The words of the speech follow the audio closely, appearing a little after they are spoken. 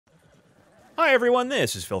Hi everyone,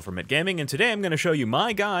 this is Phil from It Gaming, and today I'm going to show you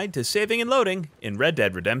my guide to saving and loading in Red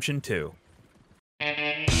Dead Redemption 2.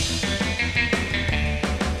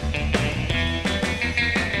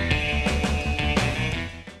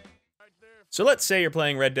 So let's say you're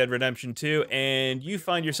playing Red Dead Redemption 2 and you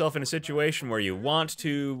find yourself in a situation where you want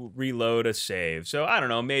to reload a save. So I don't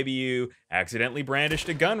know, maybe you accidentally brandished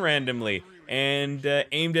a gun randomly and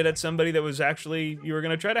aimed it at somebody that was actually, you were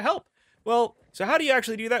going to try to help. Well, so how do you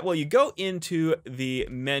actually do that? Well, you go into the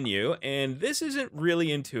menu, and this isn't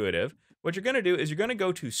really intuitive. What you're going to do is you're going to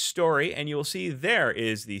go to Story, and you will see there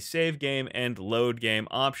is the Save Game and Load Game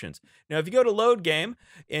options. Now, if you go to Load Game,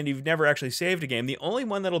 and you've never actually saved a game, the only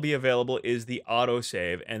one that'll be available is the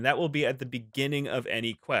autosave, and that will be at the beginning of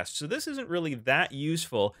any quest. So this isn't really that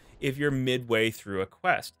useful if you're midway through a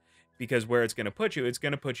quest, because where it's going to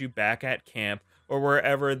put you back at camp or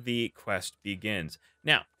wherever the quest begins.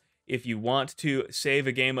 Now, if you want to save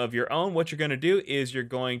a game of your own, what you're going to do is you're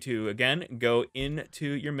going to, again, go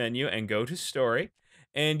into your menu and go to Story,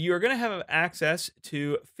 and you're going to have access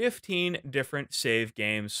to 15 different save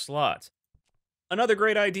game slots. Another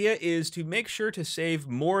great idea is to make sure to save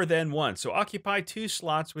more than once, so occupy 2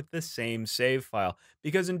 slots with the same save file,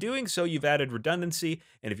 because in doing so, you've added redundancy,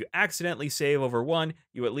 and if you accidentally save over one,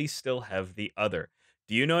 you at least still have the other.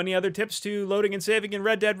 Do you know any other tips to loading and saving in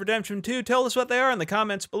Red Dead Redemption 2? Tell us what they are in the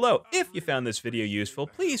comments below. If you found this video useful,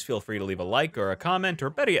 please feel free to leave a like or a comment, or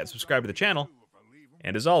better yet, subscribe to the channel.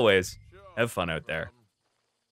 And as always, have fun out there.